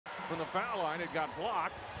from the foul line. It got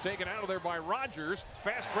blocked. Taken out of there by Rogers.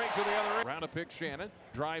 Fast break to the other end. Round a pick, Shannon.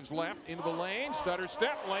 Drives left into the lane. Stutter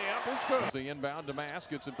step. Layup is good. The inbound, Damask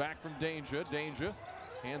gets it back from Danger. Danger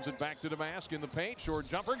hands it back to Damask in the paint. Short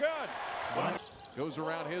jumper, good. Goes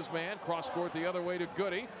around his man. Cross court the other way to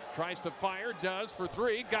Goody. Tries to fire. Does for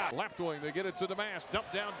three. Got left wing. They get it to Damask. Dump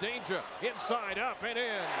down Danger. Inside, up, and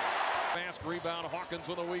in. Fast rebound. Hawkins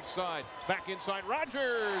on the weak side. Back inside.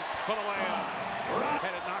 Rogers for the layup.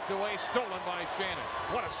 Had it knocked away. Stolen by Shannon.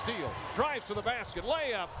 What a steal. Drives to the basket.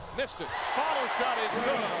 Layup. Missed it. Follow shot is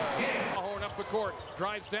good. Horn up the court.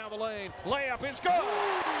 Drives down the lane. Layup is good.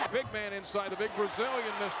 Big man inside. The big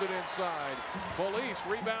Brazilian missed it inside. Police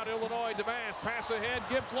rebound. Illinois. Damask. Pass ahead.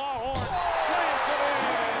 Gibbs Lawhorn. Slams it in.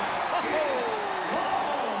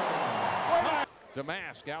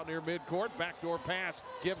 Damask out near midcourt. Backdoor pass.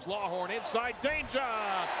 Gibbs Lawhorn inside. Danger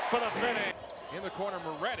for the finish. In the corner,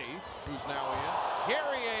 Moretti, who's now in.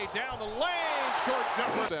 Guerrier down the lane. Short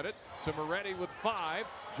jumper. Set it to Moretti with 5.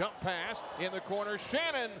 Jump pass in the corner.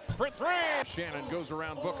 Shannon for 3. Shannon goes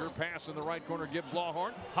around Booker. Pass in the right corner. Gibbs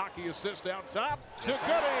Lawhorn. Hockey assist out top to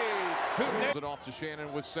Goody. Who nails it off to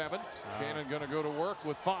Shannon with 7. Shannon going to go to work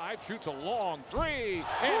with 5. Shoots a long 3.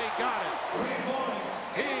 And he got it.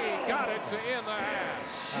 He got it to end the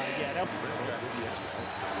half. Yeah, that was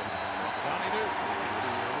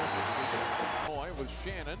Boy, with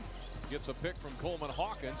Shannon. Gets a pick from Coleman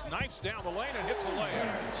Hawkins. Knifes down the lane and hits a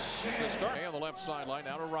layup. Start on the left sideline.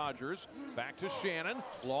 Now to Rogers. Back to Shannon.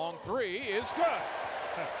 Long 3 is good.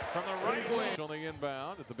 From the right wing. On the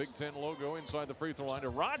inbound at the Big Ten logo inside the free throw line to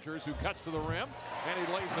Rogers, who cuts to the rim. And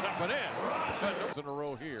he lays it up and in. In a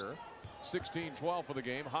row here. 16-12 for the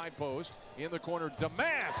game. High post. In the corner,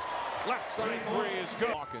 Damask. Left side 3 is good.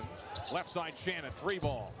 Hawkins. Left side Shannon. 3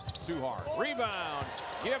 ball. Too hard. Rebound.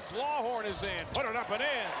 Gibbs Lawhorn is in. Put it up and in.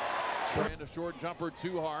 And a short jumper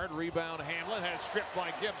too hard. Rebound Hamlin. Had it stripped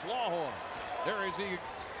by Gibbs Lawhorn. There is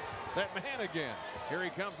that man again. Here he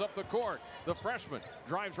comes up the court. The freshman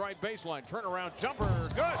drives right baseline. Turnaround jumper.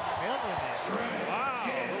 Good. Wow. A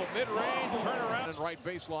little mid-range turnaround. And right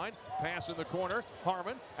baseline. Pass in the corner.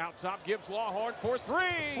 Harmon out top. Gibbs Lawhorn for 3.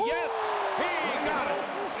 Yes. He got it.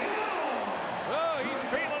 Oh, he's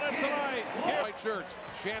feeling it tonight. Yeah. White shirts.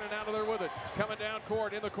 Shannon out of there with it. Coming down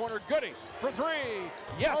court in the corner. Goody for 3.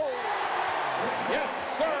 Yes. Yes,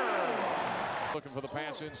 sir. Looking for the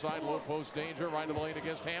pass inside. Low post Danger. Right to the lane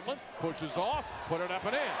against Hamlin. Pushes off. Put it up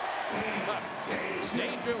and in.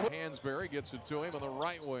 Danger. Hansberry gets it to him on the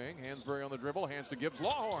right wing. Hansberry on the dribble. Hands to Gibbs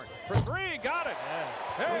Lawhorn for 3. Got it.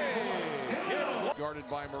 Hey. Gibbs guarded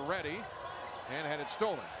by Moretti. And had it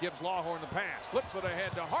stolen. Gibbs Lawhorn the pass. Flips it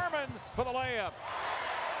ahead to Harmon for the layup.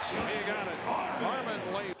 He got it. Harmon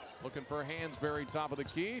late. Looking for Hansberry, top of the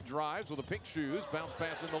key. Drives with the pink shoes. Bounce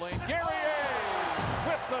pass in the lane. Guerrier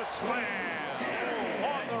with the slam.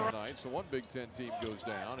 On the right. So one Big Ten team goes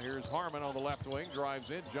down. Here's Harmon on the left wing. Drives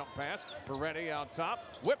in. Jump pass. Moretti out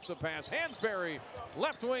top. Whips the pass. Hansberry.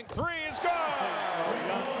 Left wing 3 is good.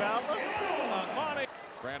 Monty.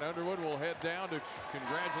 Brad Underwood will head down to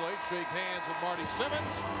congratulate, shake hands with Marty Simmons.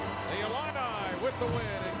 The Illini with the win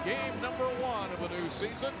in game number 1 of the new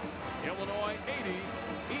season. Illinois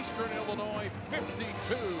 80, Eastern Illinois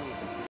 52.